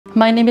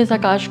My name is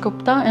Aakash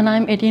Gupta and I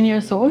am 18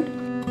 years old.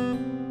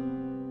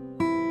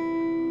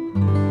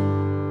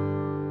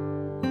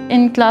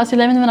 In class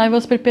 11, when I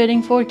was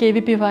preparing for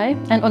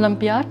KVPY and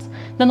Olympiads,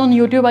 then on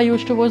YouTube I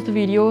used to watch the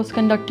videos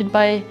conducted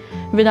by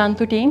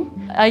Vedantu team.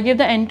 I gave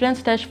the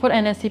entrance test for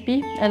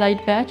NSCP,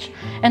 Elite Batch,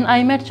 and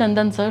I met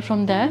Chandan sir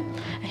from there.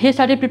 He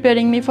started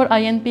preparing me for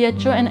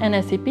INPHO and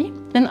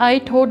NSCP. Then I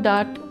thought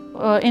that,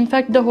 in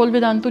fact the whole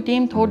Vedantu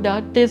team thought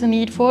that there is a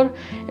need for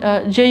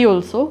JEE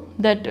also,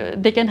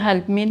 that they can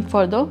help me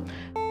further.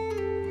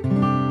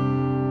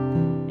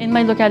 In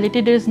my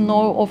locality there is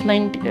no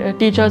offline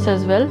teachers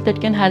as well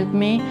that can help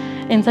me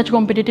in such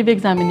competitive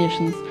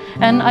examinations,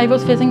 and I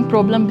was facing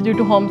problems due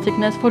to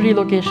homesickness for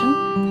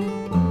relocation.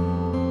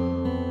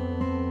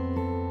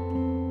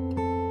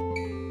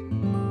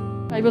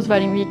 I was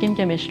very weak in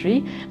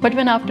chemistry, but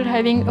when after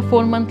having a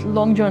 4-month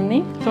long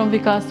journey from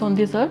Vikas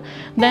Sondhi sir,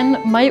 then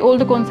my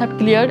old concept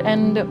cleared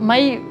and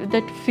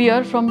that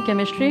fear from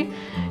chemistry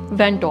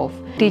went off.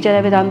 Teacher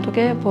है वेदांतु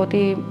के, बहुत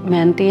ही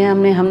मेहनती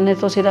हैं। हमने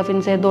तो सिर्फ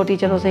इनसे 2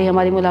 टीचरों से ही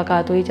हमारी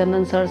मुलाकात हुई,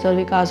 चंदन सर से और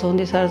विकास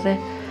सोंधी सर से,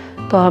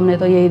 तो हमने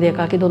तो यही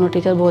देखा कि दोनों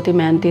टीचर बहुत ही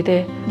मेहनती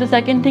थे। The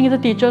second thing is the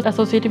teachers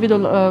associated with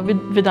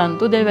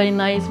Vedantu. They're very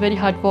nice, very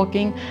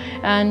hardworking,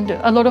 and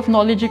a lot of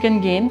knowledge you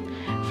can gain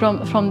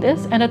from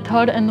this. And the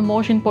third and the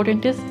most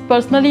important is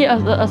personally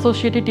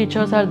associated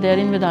teachers are there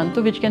in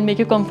Vedantu, which can make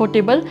you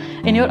comfortable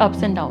in your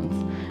ups and downs.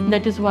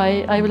 That is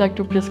why I would like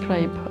to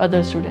prescribe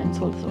other students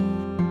also.